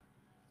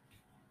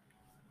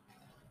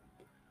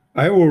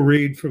I will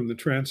read from the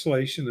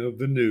translation of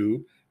the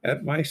New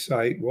at my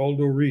site,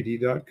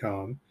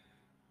 waldoreedy.com,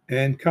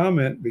 and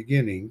comment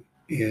beginning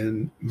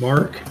in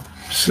Mark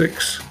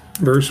 6,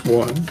 verse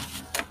 1.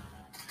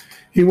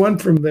 He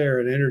went from there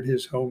and entered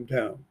his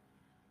hometown.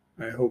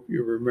 I hope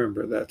you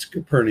remember that's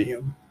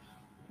Capernaum,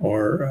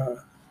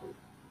 or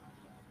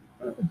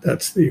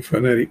that's the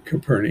phonetic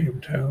Capernaum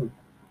town,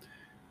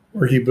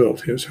 where he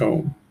built his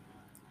home.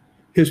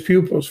 His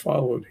pupils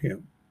followed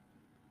him.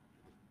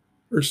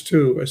 Verse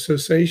 2, a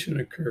cessation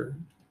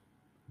occurred.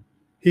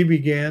 He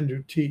began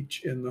to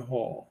teach in the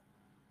hall.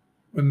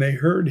 When they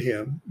heard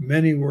him,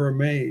 many were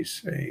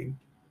amazed, saying,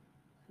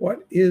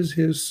 "What is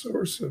his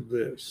source of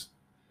this?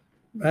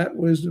 That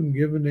wisdom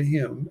given to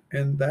him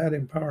and that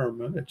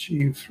empowerment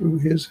achieved through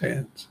his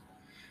hands."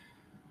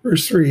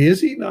 Verse 3, is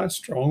he not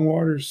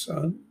Strongwater's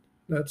son?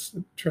 That's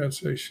the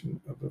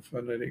translation of the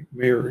phonetic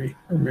Mary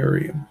or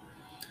Miriam.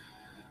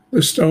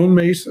 The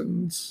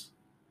stonemasons,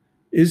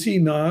 is he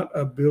not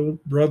a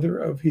brother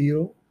of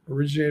Heel,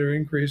 originator,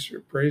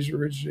 increaser, praise,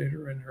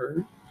 originator, and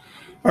heard?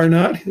 Are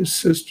not his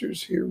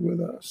sisters here with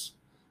us?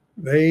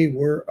 They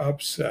were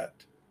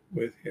upset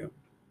with him.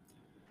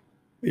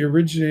 The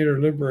originator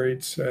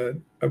Liberate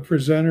said, a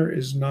presenter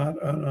is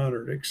not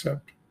unhonored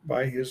except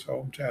by his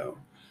hometown,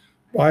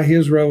 by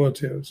his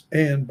relatives,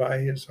 and by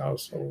his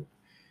household.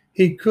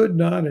 He could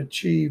not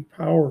achieve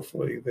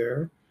powerfully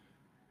there,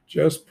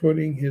 just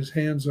putting his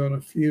hands on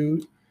a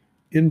few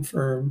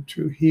infirm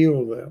to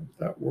heal them.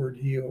 That word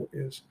heal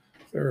is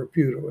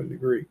therapeuto in the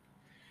Greek.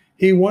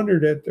 He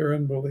wondered at their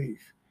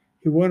unbelief.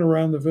 He went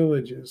around the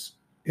villages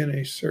in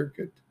a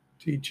circuit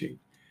teaching.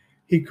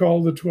 He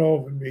called the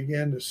 12 and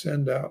began to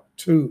send out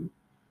 2.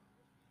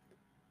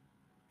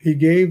 He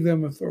gave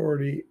them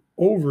authority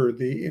over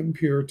the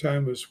impure,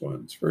 timeless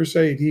ones. Verse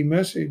 8, he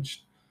messaged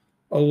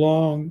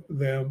along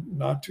them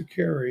not to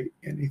carry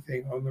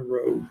anything on the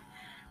road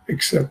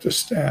except a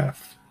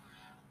staff,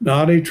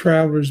 not a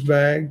traveler's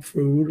bag,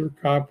 food, or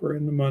copper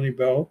in the money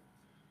belt.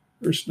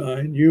 Verse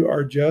 9, you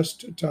are just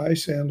to tie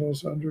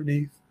sandals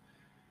underneath.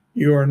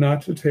 You are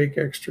not to take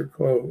extra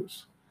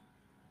clothes.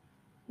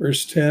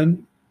 Verse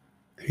 10,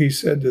 he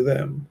said to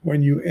them,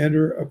 when you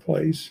enter a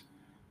place,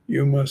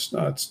 you must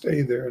not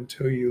stay there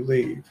until you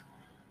leave.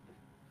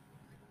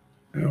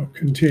 Now,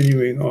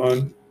 continuing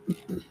on,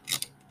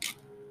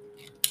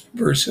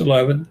 verse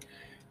 11,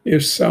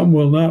 if some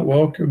will not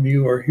welcome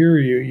you or hear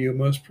you, you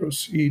must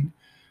proceed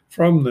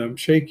from them,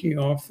 shaking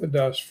off the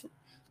dust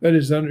that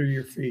is under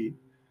your feet,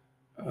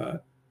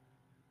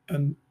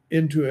 and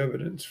into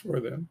evidence for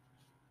them.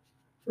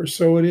 For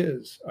so it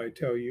is, I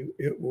tell you,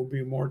 it will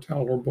be more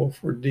tolerable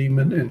for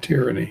demon and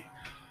tyranny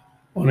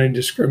on a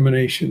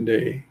discrimination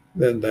day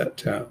than that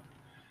town.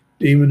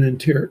 Demon and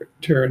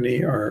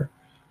tyranny are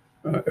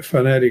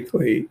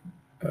phonetically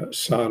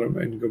Sodom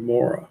and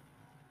Gomorrah.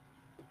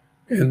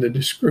 And the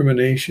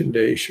discrimination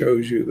day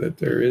shows you that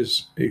there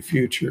is a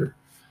future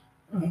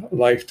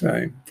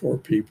lifetime for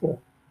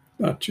people,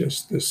 not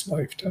just this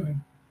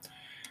lifetime.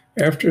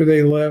 After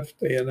they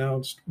left, they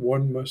announced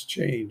one must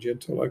change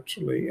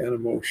intellectually and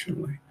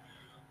emotionally.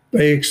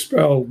 They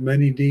expelled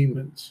many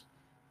demons.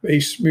 They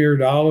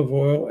smeared olive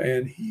oil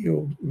and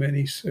healed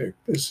many sick.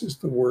 This is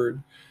the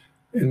word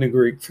in the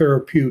Greek,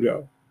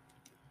 therapeuto.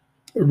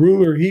 The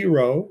ruler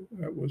Hero,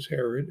 that was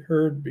Herod,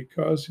 heard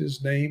because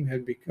his name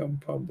had become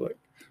public.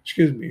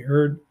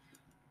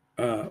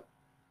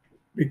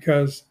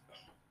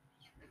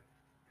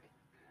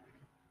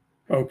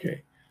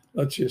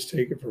 Let's just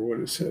take it for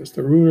what it says.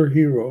 The ruler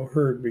Hero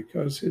heard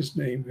because his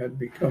name had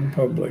become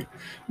public,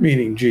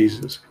 meaning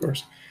Jesus, of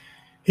course.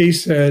 He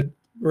said,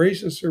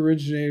 gracious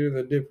originator,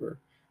 the Dipper,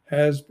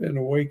 has been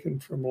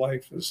awakened from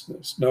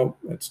lifelessness. No,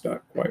 that's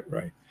not quite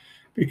right.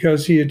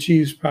 Because he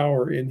achieves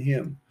power in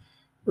him.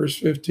 Verse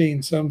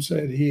 15, some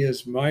said he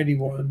is mighty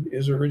one,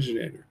 is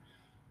originator.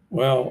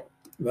 Well,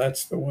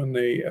 that's the one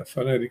they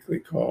phonetically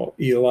call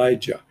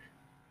Elijah.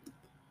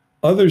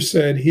 Others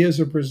said he is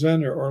a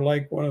presenter or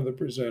like one of the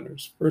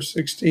presenters. Verse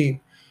 16,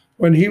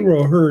 when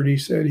Hero heard, he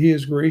said, he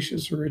is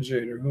gracious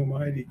originator, whom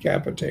I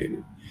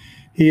decapitated.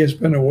 He has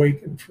been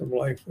awakened from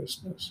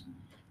lifelessness.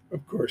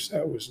 Of course,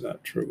 that was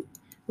not true.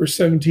 Verse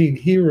 17,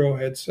 Hero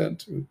had sent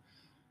to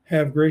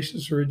have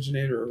gracious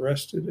originator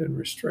arrested and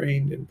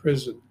restrained in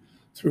prison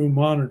through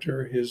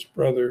Monitor, his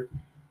brother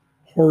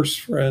horse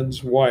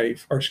friend's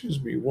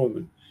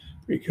woman,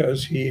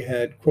 because he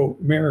had, quote,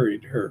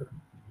 married her.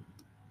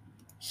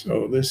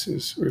 So this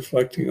is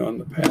reflecting on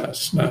the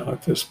past now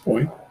at this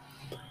point.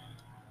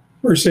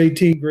 Verse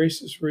 18,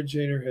 gracious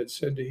originator had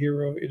said to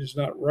Hero, it is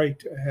not right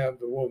to have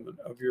the woman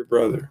of your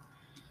brother.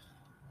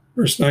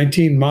 Verse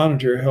 19,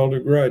 Monitor held a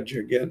grudge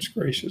against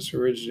gracious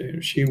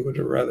originator. She would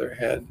have rather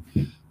had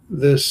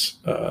this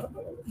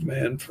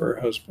man for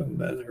her husband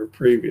than her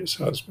previous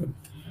husband,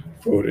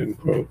 quote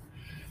unquote.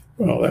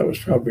 Well, that was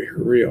probably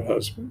her real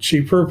husband.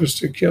 She purposed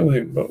to kill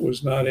him, but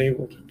was not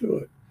able to do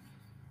it.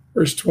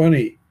 Verse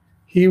 20,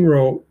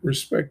 Hero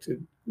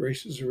respected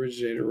gracious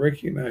originator,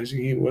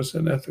 recognizing he was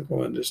an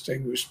ethical and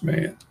distinguished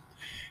man.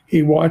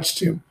 He watched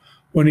him.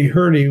 When he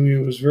heard him, he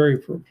was very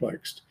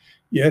perplexed.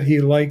 yet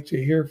he liked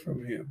to hear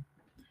from him.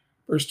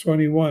 Verse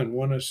 21,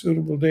 when a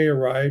suitable day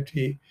arrived,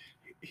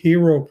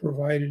 Hero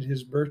provided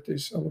his birthday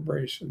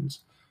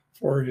celebrations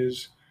for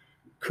his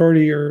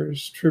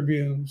courtiers,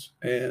 tribunes,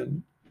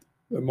 and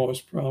the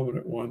most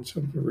prominent ones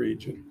of the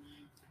region.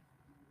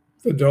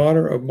 The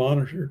daughter of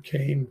Monitor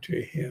came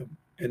to him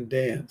and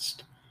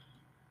danced.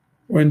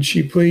 When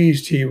she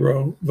pleased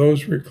Hero,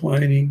 those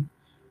reclining,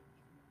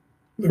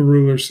 the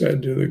ruler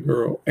said to the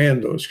girl,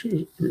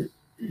 the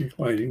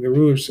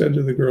ruler said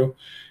to the girl,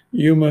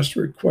 you must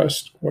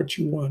request what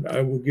you want.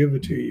 I will give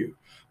it to you.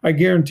 I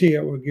guarantee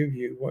I will give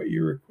you what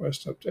you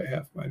request up to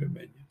half my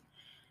dominion.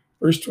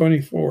 Verse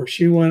 24,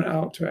 she went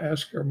out to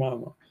ask her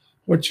mama,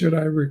 what should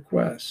I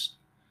request?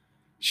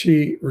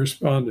 She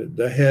responded,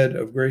 the head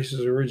of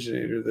Grace's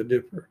originator, the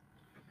Dipper.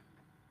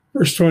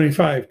 Verse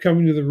 25,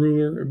 coming to the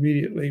ruler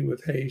immediately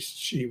with haste,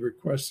 she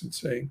requested,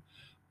 saying,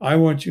 I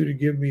want you to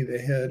give me the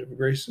head of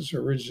Grace's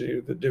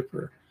originator, the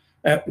Dipper,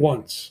 at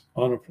once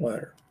on a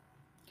platter.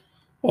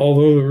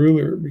 Although the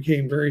ruler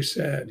became very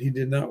sad, he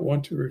did not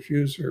want to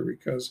refuse her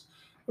because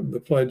of the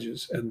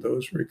pledges and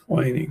those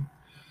reclining.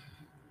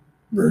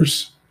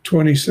 Verse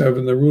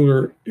 27, the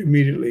ruler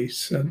immediately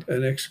sent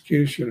an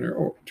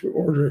executioner to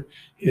order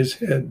his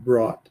head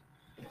brought.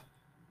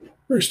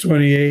 Verse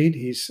 28,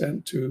 he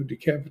sent to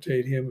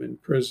decapitate him in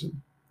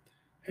prison,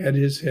 had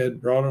his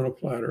head brought on a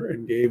platter,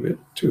 and gave it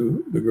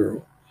to the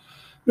girl.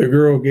 The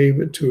girl gave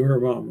it to her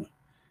mama.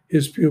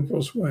 His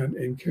pupils went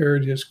and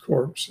carried his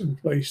corpse and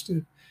placed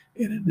it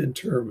in an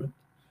interment.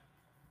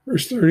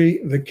 Verse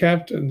 30, the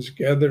captains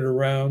gathered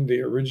around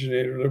the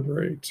originator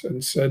liberates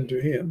and said to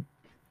him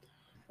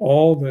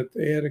all that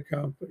they had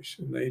accomplished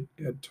and they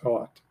had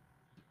taught.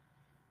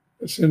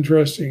 It's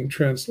interesting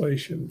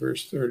translation,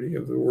 verse 30,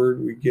 of the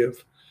word we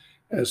give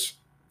as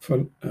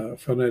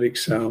phonetic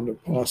sound,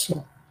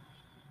 apostle.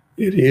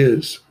 It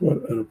is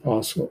what an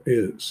apostle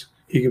is.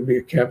 He can be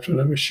a captain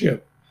of a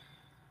ship,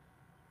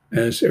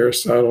 as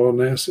Aristotle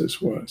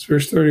Onassis was.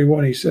 Verse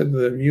 31, he said to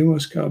them, you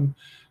must come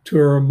to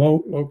a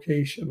remote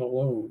location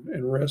alone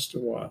and rest a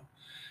while.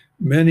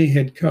 Many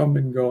had come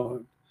and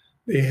gone.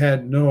 They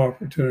had no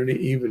opportunity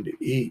even to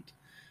eat.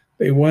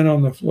 They went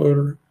on the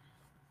floater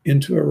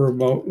into a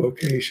remote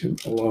location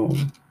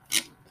alone.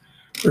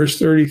 Verse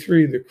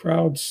 33, the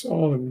crowd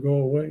saw him go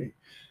away.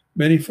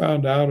 Many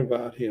found out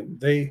about him.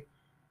 They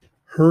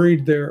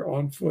hurried there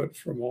on foot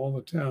from all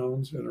the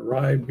towns and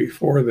arrived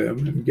before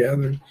them and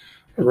gathered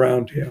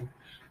around him.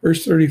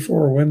 Verse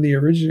 34, when the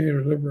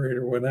originator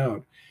liberator went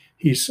out,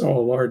 he saw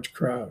a large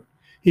crowd.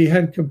 He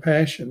had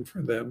compassion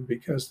for them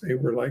because they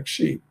were like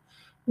sheep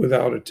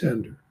without a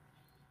tender.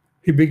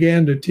 He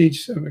began to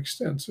teach them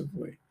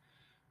extensively.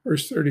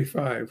 Verse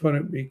 35, when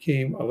it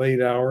became a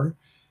late hour,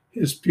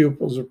 his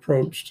pupils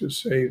approached him to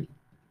say,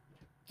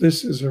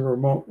 this is a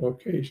remote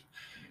location.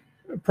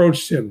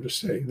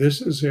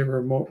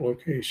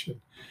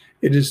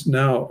 It is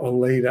now a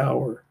late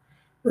hour.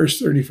 Verse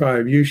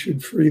 35, you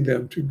should free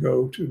them to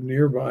go to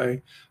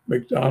nearby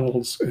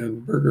McDonald's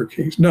and Burger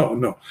Kings.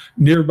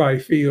 Nearby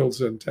fields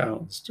and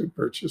towns to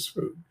purchase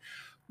food.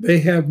 They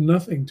have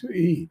nothing to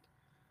eat.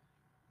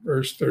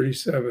 Verse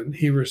 37,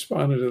 he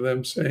responded to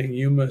them saying,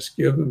 you must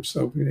give them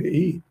something to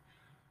eat.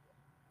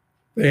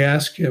 They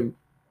asked him,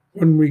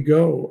 when we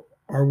go,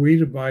 are we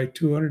to buy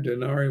 200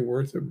 denarii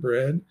worth of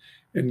bread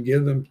and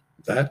give them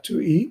that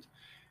to eat?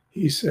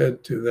 He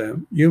said to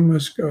them, you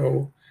must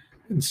go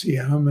and see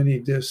how many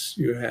discs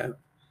you have.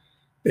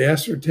 They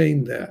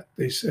ascertained that.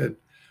 They said,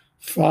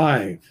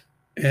 5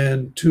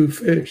 and 2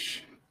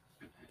 fish.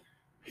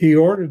 He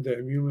ordered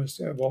them, you must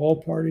have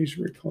all parties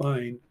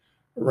recline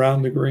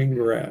around the green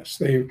grass.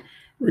 They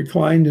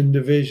reclined in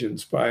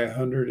divisions by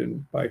 100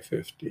 and by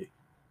 50.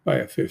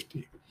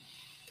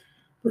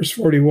 Verse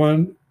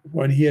 41,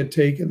 when he had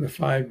taken the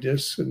 5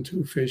 discs and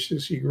 2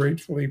 fishes, he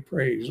gratefully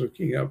praised,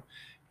 looking up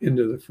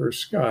into the first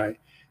sky.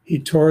 He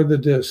tore the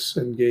discs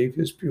and gave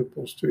his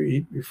pupils to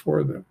eat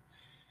before them.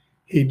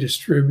 He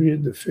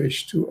distributed the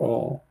fish to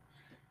all.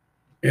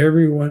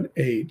 Everyone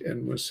ate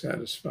and was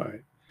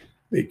satisfied.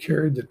 They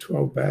carried the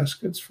 12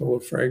 baskets full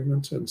of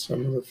fragments and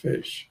some of the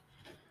fish.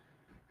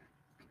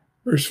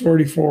 Verse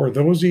 44,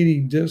 those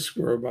eating discs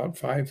were about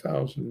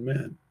 5,000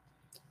 men.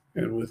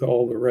 And with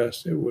all the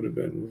rest, it would have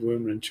been with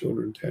women and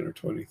children, 10 or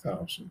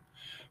 20,000.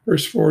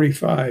 Verse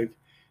 45,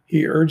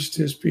 he urged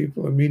his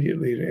people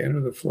immediately to enter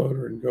the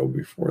floater and go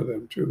before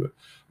them to the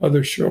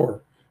other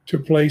shore, to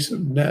place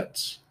of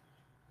nets,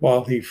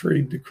 while he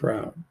freed the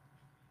crowd.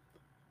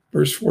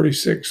 Verse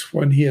 46,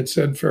 when he had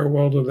said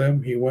farewell to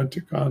them, he went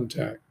to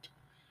contact.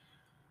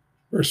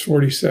 Verse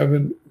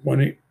 47,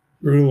 when it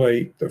grew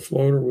late, the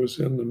floater was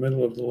in the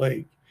middle of the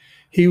lake.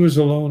 He was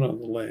alone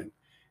on the land.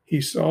 He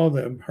saw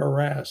them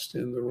harassed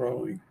in the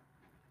rowing.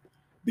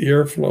 The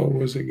airflow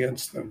was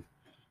against them.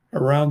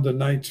 Around the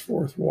night's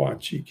 4th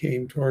watch, he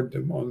came toward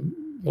them on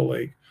the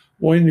lake,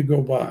 wanting to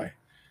go by.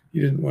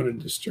 He didn't want to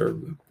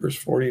disturb them. Verse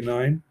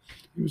 49,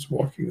 he was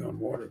walking on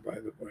water, by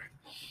the way.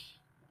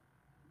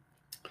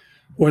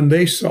 When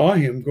they saw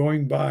him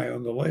going by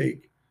on the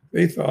lake,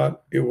 they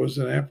thought it was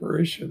an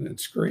apparition and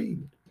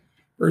screamed.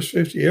 Verse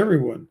 50,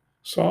 everyone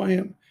saw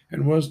him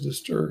and was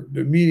disturbed.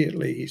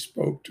 Immediately he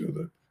spoke to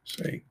them,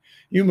 saying,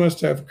 you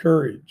must have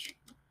courage.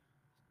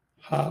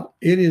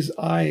 It is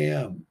I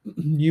am.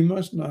 You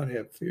must not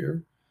have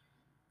fear.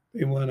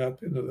 They went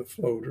up into the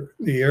floater.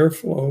 The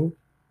airflow,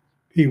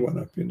 he went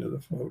up into the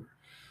floater.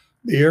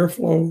 The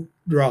airflow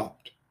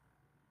dropped.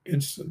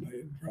 Instantly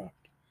it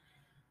dropped.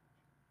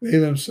 They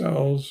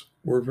themselves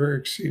were very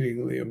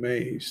exceedingly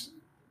amazed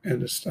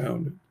and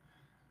astounded.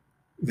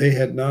 They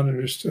had not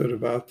understood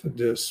about the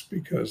discs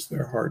because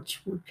their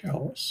hearts were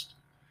calloused.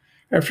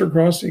 After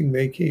crossing,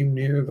 they came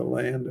near the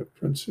land of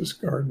Princess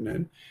Garden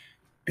and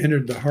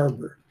entered the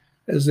harbor.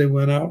 As they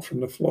went out from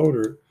the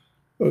floater,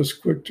 those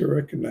quick to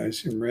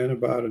recognize him ran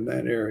about in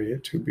that area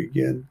to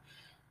begin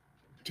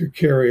to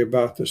carry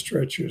about the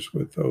stretchers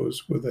with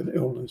those with an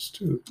illness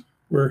to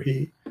where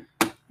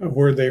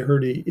they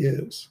heard he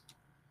is.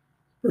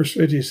 Verse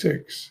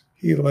 56,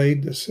 they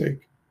laid the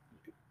sick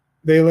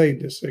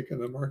in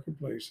the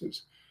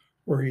marketplaces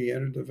where he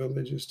entered the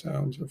villages,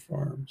 towns, or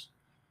farms.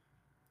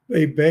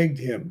 They begged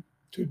him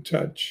to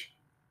touch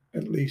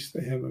at least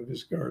the hem of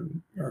his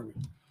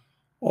garment.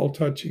 All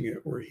touching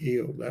it were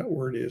healed. That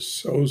word is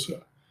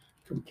soza,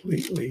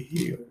 completely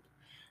healed.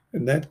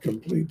 And that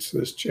completes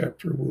this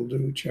chapter. We'll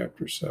do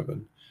chapter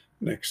 7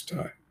 next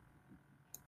time.